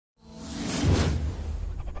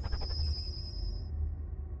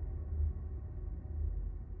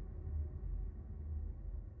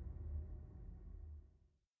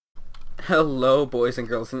Hello boys and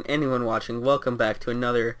girls and anyone watching, welcome back to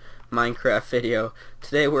another Minecraft video.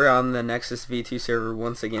 Today we're on the Nexus V2 server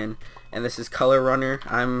once again, and this is Color Runner.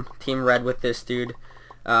 I'm Team Red with this dude.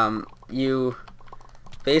 You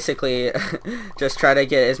basically just try to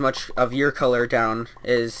get as much of your color down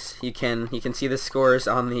as you can. You can see the scores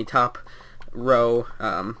on the top row.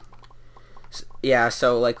 Yeah,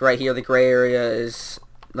 so like right here the gray area is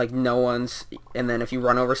like no one's, and then if you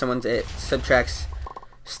run over someone's it subtracts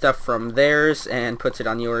stuff from theirs and puts it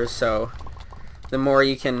on yours, so the more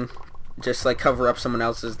you can just like cover up someone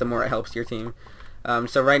else's, the more it helps your team.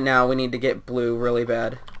 So right now we need to get blue really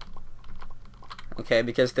bad, okay,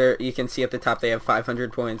 because there you can see at the top they have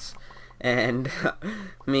 500 points, and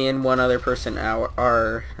me and one other person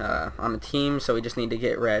are on a team, so we just need to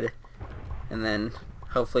get red, and then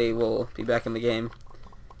hopefully we'll be back in the game.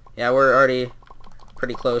 Yeah, we're already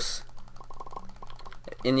pretty close,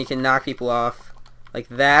 and you can knock people off like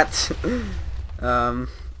that. So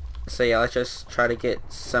yeah, let's just try to get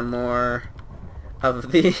some more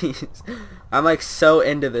of these. I'm like so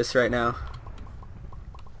into this right now.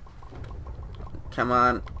 Come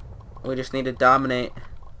on, we just need to dominate.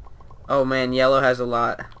 Oh man, yellow has a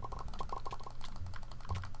lot.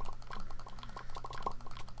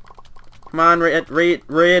 Come on,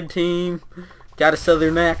 red team. Got a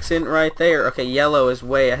southern accent right there. Okay, yellow is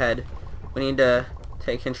way ahead. We need to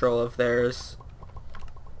take control of theirs.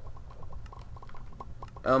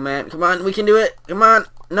 Oh man, come on, we can do it. Come on,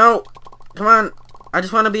 no, come on. I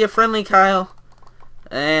just want to be a friendly Kyle.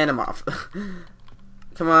 And I'm off.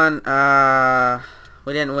 Come on,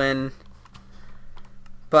 we didn't win.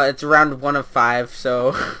 But it's round 1 of 5,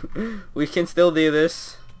 so we can still do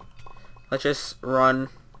this. Let's just run.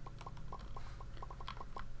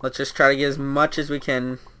 Let's just try to get as much as we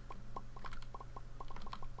can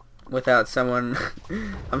without someone.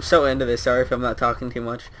 I'm so into this, sorry if I'm not talking too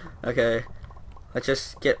much. Okay. Let's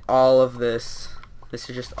just get all of this. This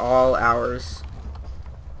is just all ours.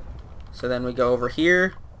 So then we go over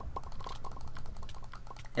here.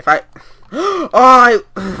 If I... Oh,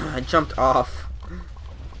 I jumped off.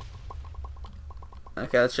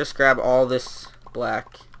 Okay, let's just grab all this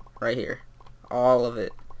black right here. All of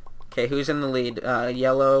it. Okay, who's in the lead?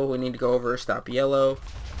 Yellow. We need to go over, stop yellow.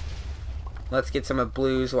 Let's get some of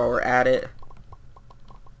blues while we're at it.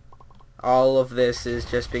 All of this is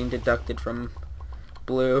just being deducted from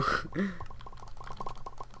blue.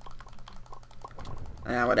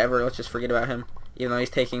 Whatever, let's just forget about him, even though he's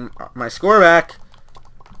taking my score back.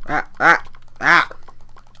 Come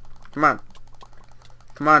on,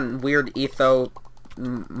 come on, weird etho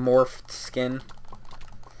morphed skin.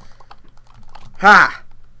 Ha!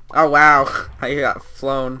 Oh wow, I got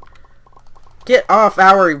flown. Get off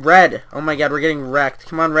our red. Oh my god, we're getting wrecked.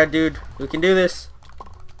 Come on, red dude, we can do this.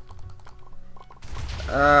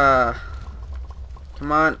 Come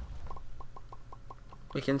on.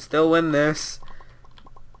 We can still win this.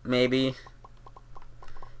 Maybe.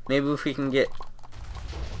 Maybe if we can get...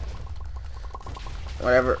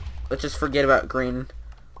 Whatever. Let's just forget about green.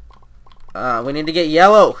 We need to get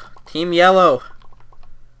yellow. Team yellow.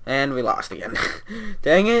 And we lost again.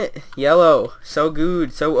 Dang it. Yellow. So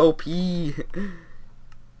good. So OP. Come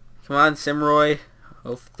on, Simroy.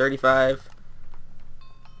 Oh, 35.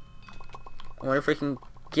 I wonder if we can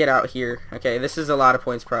get out here. Okay, this is a lot of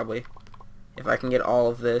points probably. If I can get all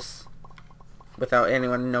of this without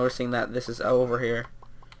anyone noticing that this is over here.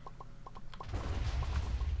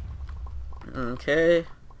 Okay.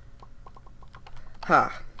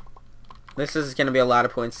 Ha. This is going to be a lot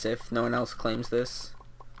of points if no one else claims this.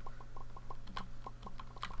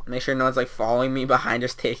 Make sure no one's like following me behind,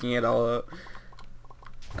 just taking it all up.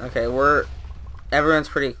 Okay, everyone's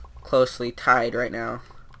pretty closely tied right now.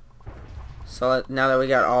 So now that we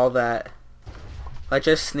got all that, let's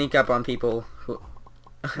just sneak up on people who...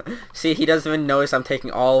 See, he doesn't even notice I'm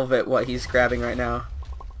taking all of it, what he's grabbing right now.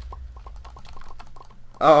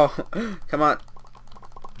 Oh, come on.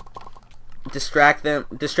 Distract them.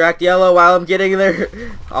 Distract yellow while I'm getting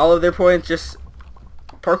all of their points. Just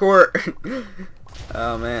parkour.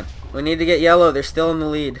 Oh man, we need to get yellow. They're still in the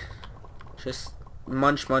lead. Just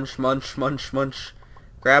munch, munch, munch, munch, munch.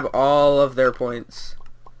 Grab all of their points.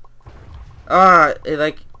 It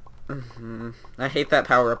like... I hate that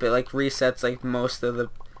power up. It like resets like most of the...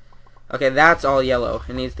 Okay, that's all yellow.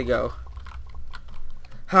 It needs to go.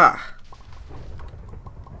 Ha!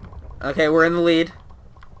 Okay, we're in the lead.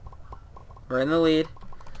 We're in the lead.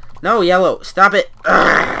 No, yellow! Stop it!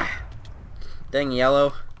 Ugh. Dang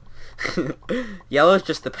yellow. Yellow is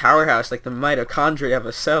just the powerhouse, like the mitochondria of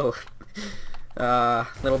a cell.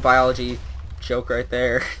 Little biology joke right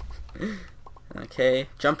there. Okay,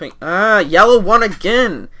 jumping. Yellow won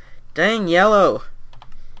again! Dang, yellow.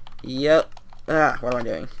 Yep. Ah, what am I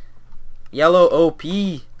doing? Yellow OP.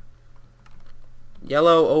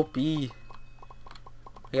 Yellow OP.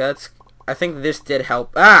 Yeah, I think this did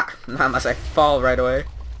help. Ah! Not unless I fall right away.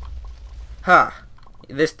 Huh.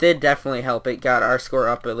 This did definitely help. It got our score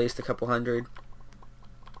up at least a couple hundred.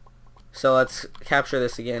 So let's capture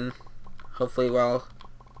this again. Hopefully,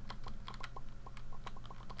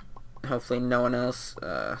 hopefully no one else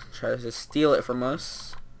tries to steal it from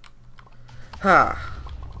us. Ha.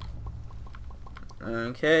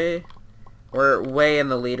 Okay. We're way in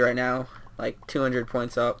the lead right now. Like 200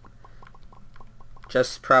 points up.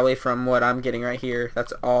 Just probably from what I'm getting right here.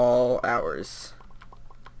 That's all ours.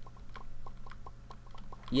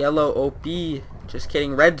 Yellow OP. Just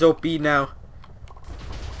kidding. Red's OP now.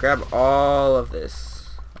 Grab all of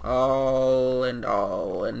this. All and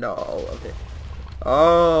all and all of it.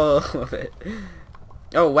 All of it.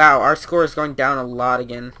 Oh wow, our score is going down a lot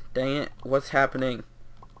again. Dang it. What's happening?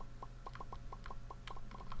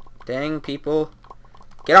 Dang, people.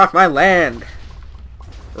 Get off my land.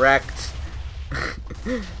 Wrecked.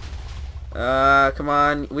 Come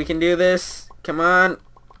on. We can do this. Come on.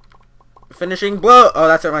 Finishing blow. Oh,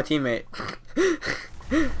 that's my teammate.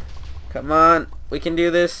 Come on. We can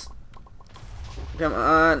do this. Come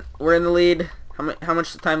on. We're in the lead. How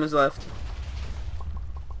much time is left?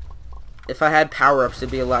 If I had power-ups,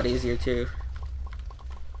 it'd be a lot easier, too.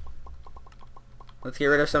 Let's get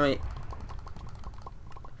rid of somebody.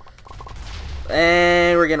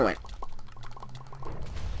 And we're gonna win.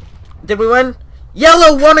 Did we win?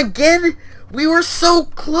 Yellow won again? We were so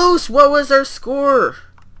close. What was our score?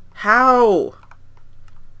 How?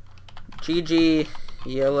 GG.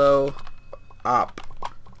 Yellow op.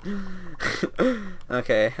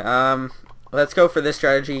 Okay, let's go for this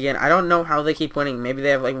strategy again. I don't know how they keep winning. Maybe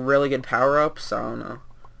they have like really good power-ups. I don't know.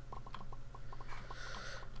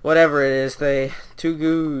 Whatever it is, they too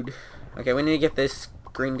good. Okay, we need to get this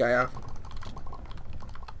green guy off.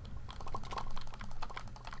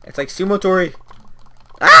 It's like Sumotori.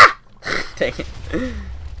 Ah! Dang it.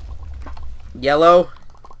 Yellow.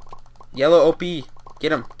 Yellow OP.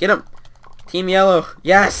 Get him. Get him. Team Yellow.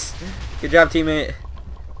 Yes. Good job, teammate.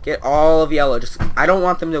 Get all of Yellow. I don't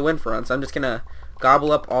want them to win for once. I'm just gonna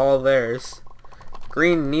gobble up all of theirs.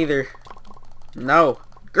 Green, neither. No.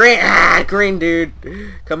 Green. Ah, green, dude.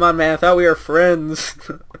 Come on, man. I thought we were friends.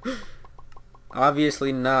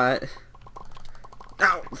 Obviously not.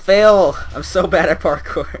 No. Fail. I'm so bad at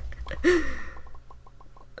parkour.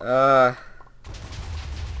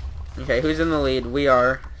 Okay, who's in the lead? We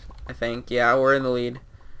are, I think. Yeah, we're in the lead.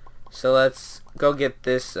 So let's go get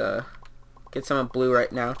this, get some of blue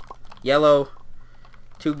right now. Yellow.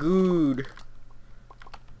 Too good.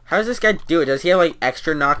 How does this guy do it? Does he have, like,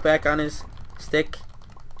 extra knockback on his stick?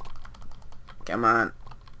 Come on.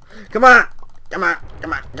 Come on! Come on!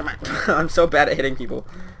 Come on! Come on! I'm so bad at hitting people.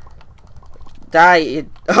 Die!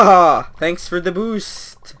 Oh! Thanks for the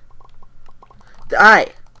boost! Die!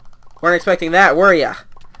 Weren't expecting that, were ya?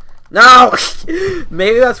 No!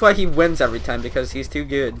 Maybe that's why he wins every time, because he's too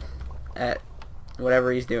good at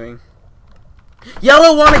whatever he's doing.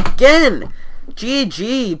 Yellow won again!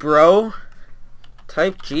 GG, bro.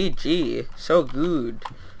 Type GG. So good.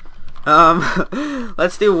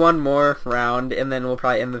 Let's do one more round, and then we'll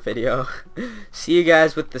probably end the video. See you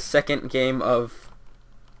guys with the second game of...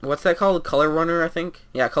 What's that called? Color Runner, I think?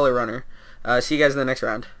 Yeah, Color Runner. See you guys in the next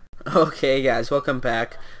round. Okay, guys, welcome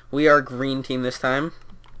back. We are green team this time.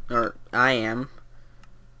 Or, I am.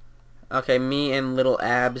 Okay, me and Little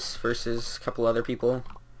Abs versus a couple other people.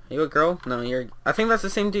 Are you a girl? No, you're... I think that's the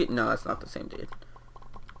same dude. No, that's not the same dude.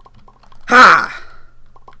 Ha!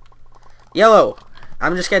 Yellow!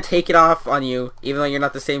 I'm just gonna take it off on you, even though you're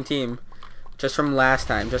not the same team. Just from last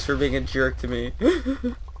time, just for being a jerk to me.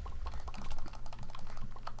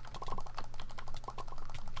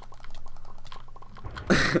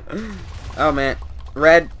 Oh man.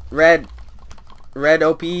 Red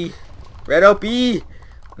OP. Red OP!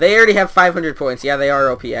 They already have 500 points. Yeah, they are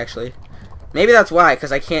OP actually. Maybe that's why,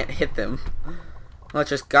 because I can't hit them. Let's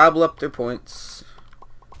just gobble up their points.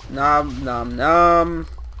 Nom nom nom.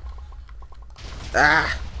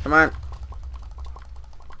 Ah, come on.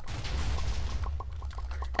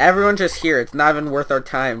 Everyone just here. It's not even worth our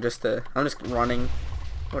time just to... I'm just running.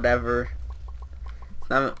 Whatever. It's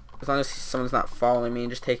not, as long as someone's not following me and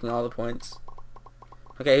just taking all the points.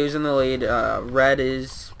 Okay, who's in the lead? Red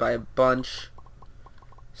is by a bunch.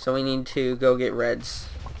 So we need to go get reds.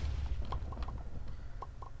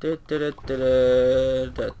 Capture,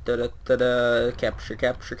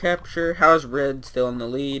 capture, capture. How is red still in the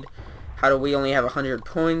lead? How do we only have 100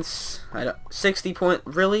 points? 60 point,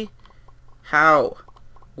 really? How?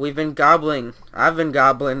 We've been gobbling. I've been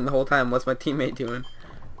gobbling the whole time. What's my teammate doing?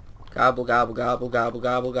 Gobble, gobble, gobble, gobble,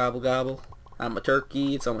 gobble, gobble, gobble. I'm a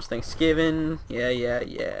turkey. It's almost Thanksgiving. Yeah, yeah,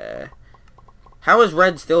 yeah. How is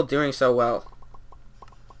red still doing so well?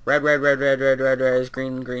 Red, red, red, red, red, red, red is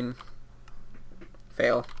green, green.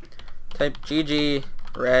 Fail. Type GG.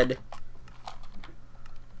 Red.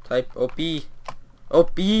 Type OP.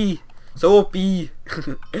 OP. So OP. Okay,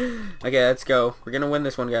 let's go. We're gonna win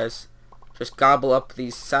this one, guys. Just gobble up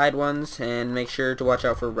these side ones and make sure to watch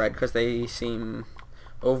out for red because they seem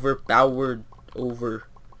overpowered.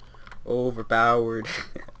 Overpowered.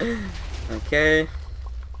 Okay.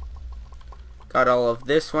 Got all of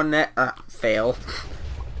this one. Fail.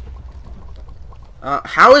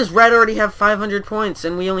 How is red already have 500 points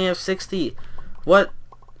and we only have 60? What?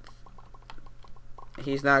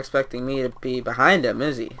 He's not expecting me to be behind him,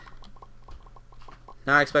 is he?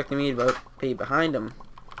 Not expecting me to be behind him.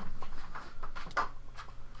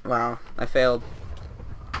 Wow, I failed.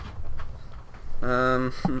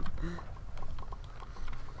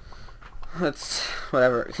 Let's,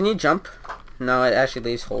 whatever. Can you jump? No, it actually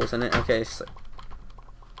leaves holes in it. Okay, so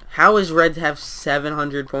how is red to have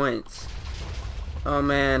 700 points? Oh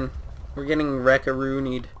man, we're getting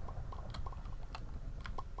wreck-a-roonied.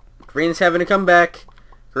 Green's having to come back.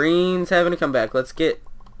 Green's having to come back. Let's get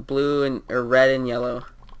blue and or red and yellow.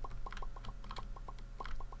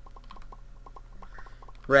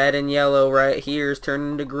 Red and yellow right here is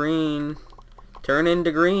turning to green. Turn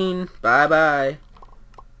into green. Bye bye.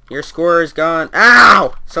 Your score is gone.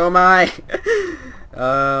 Ow! So am I.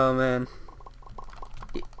 Oh man.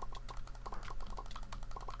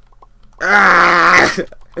 Ah!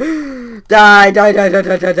 Die, die, die, die,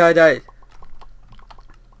 die, die, die, die.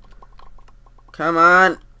 Come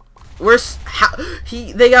on.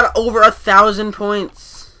 They got over 1,000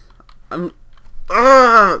 points.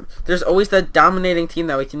 There's always that dominating team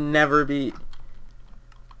that we can never beat.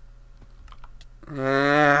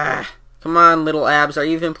 Come on, little abs. Are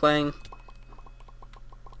you even playing?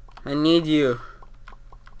 I need you.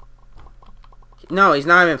 No, he's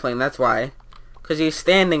not even playing. That's why. Because he's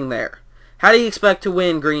standing there. How do you expect to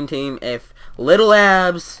win, green team, if little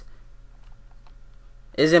abs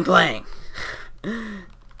isn't playing?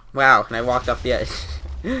 Wow, and I walked off the edge.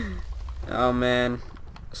 Oh man,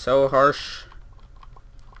 so harsh.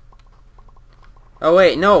 Oh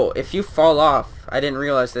wait, no, if you fall off, I didn't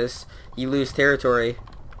realize this, you lose territory.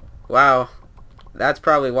 Wow, that's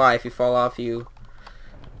probably why if you fall off you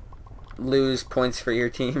lose points for your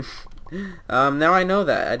team. Now I know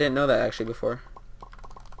that. I didn't know that actually before.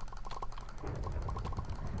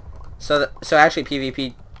 So actually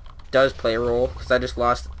PvP does play a role, because I just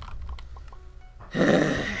lost.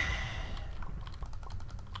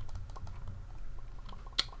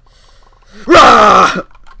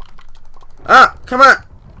 Ah, come on!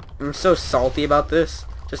 I'm so salty about this.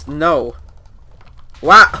 Just no.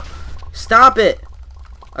 Wow! Stop it!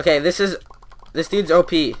 Okay, this dude's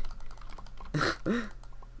OP. You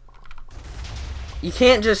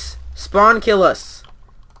can't just spawn kill us.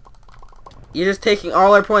 You're just taking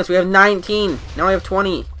all our points. We have 19. Now we have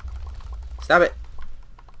 20. Stop it.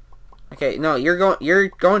 Okay, no, you're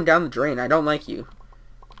going down the drain. I don't like you.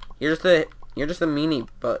 You're just a meanie,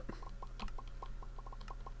 but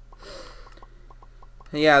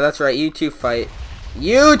yeah, that's right. You two fight.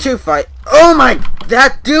 You two fight. Oh my!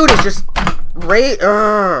 That dude is just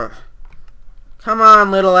Come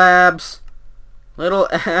on, little abs. Little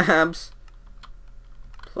abs.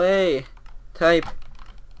 Play. Type.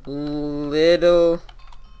 Little.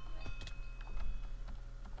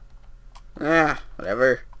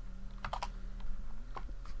 Whatever.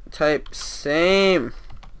 Type same.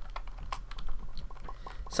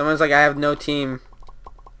 Someone's like, I have no team.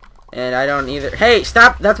 And I don't either. Hey,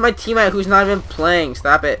 stop! That's my teammate who's not even playing.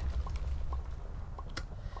 Stop it.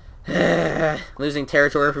 Losing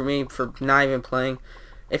territory for me for not even playing.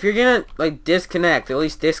 If you're gonna like disconnect, at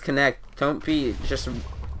least disconnect. Don't be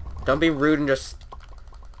rude and just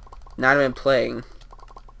not even playing.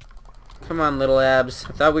 Come on, little abs.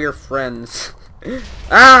 I thought we were friends.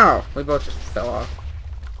 Ow! We both just fell off.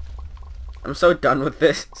 I'm so done with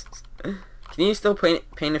this. Can you still paint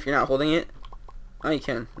if you're not holding it? Oh, you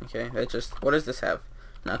can. Okay, what does this have?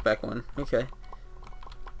 Knockback 1. Okay.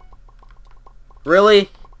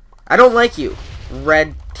 Really? I don't like you.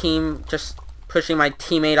 Red team just pushing my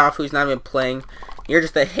teammate off who's not even playing. You're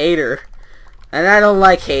just a hater. And I don't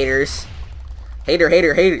like haters. Hater,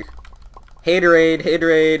 hater, hater. Haterade,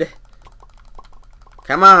 haterade.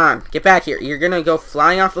 Come on, get back here. You're gonna go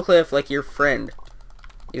flying off the cliff like your friend.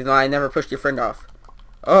 Even though I never pushed your friend off.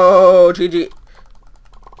 Oh, GG.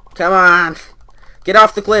 Come on. Get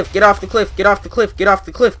off the cliff. Get off the cliff. Get off the cliff. Get off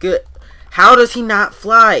the cliff. Good. How does he not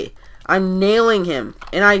fly? I'm nailing him.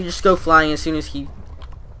 And I just go flying as soon as he...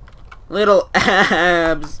 Little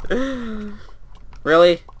abs.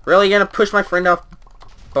 Really? Really gonna push my friend off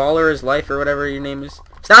Baller's Life or whatever your name is?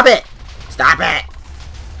 Stop it! Stop it!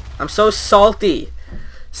 I'm so salty.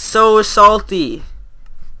 So salty.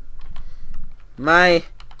 My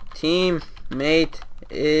teammate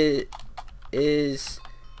is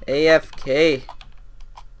AFK.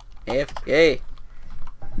 AFK.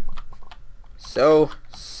 So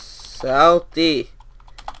salty.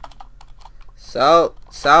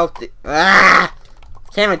 Salty. Ah!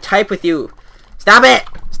 Can't even type with you. Stop it!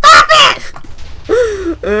 Stop it!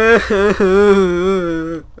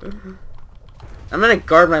 I'm gonna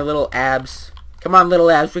guard my little abs. Come on, little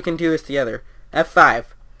abs. We can do this together. F5.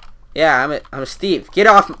 Yeah, I'm Steve. Get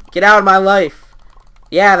off. Get out of my life.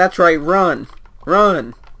 Yeah, that's right. Run.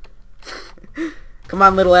 Run. Come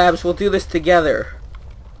on, little abs. We'll do this together.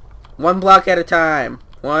 1 block at a time.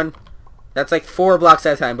 One. That's like 4 blocks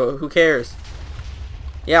at a time, but who cares?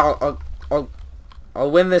 Yeah,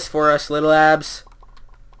 I'll win this for us, little abs.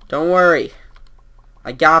 Don't worry.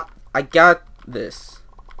 I got this.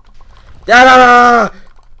 Da da da!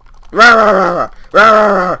 Rah, rah, rah, rah,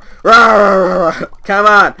 rah, rah, rah, rah. Come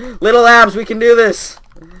on, little abs, we can do this.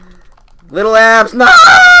 Little abs, no!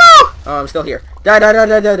 Oh, I'm still here. Da da da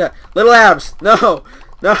da da da. Little abs, no,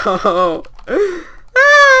 no.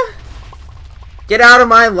 Ah. Get out of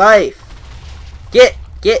my life. Get.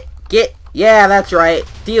 Yeah, that's right.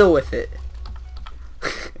 Deal with it.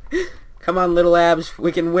 Come on, little abs.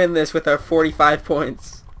 We can win this with our 45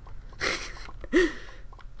 points.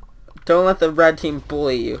 Don't let the red team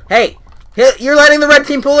bully you. Hey! You're letting the red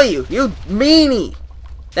team bully you! You meanie!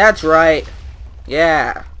 That's right.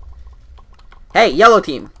 Yeah. Hey, yellow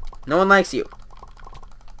team. No one likes you.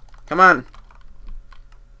 Come on.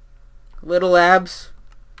 Little abs.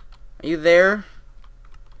 Are you there?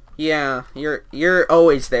 Yeah, you're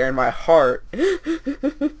always there in my heart.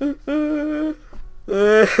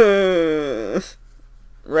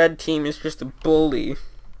 Red team is just a bully.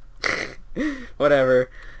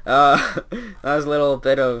 Whatever. That was a little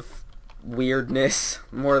bit of weirdness.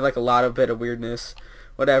 More like a lot of bit of weirdness.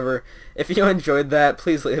 Whatever. If you enjoyed that,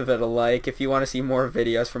 please leave it a like. If you want to see more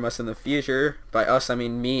videos from us in the future, by us I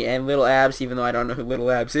mean me and Little Abs, even though I don't know who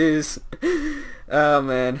Little Abs is. Oh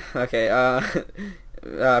man. Okay.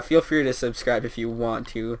 Feel free to subscribe if you want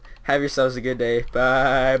to. Have yourselves a good day.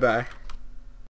 Bye bye.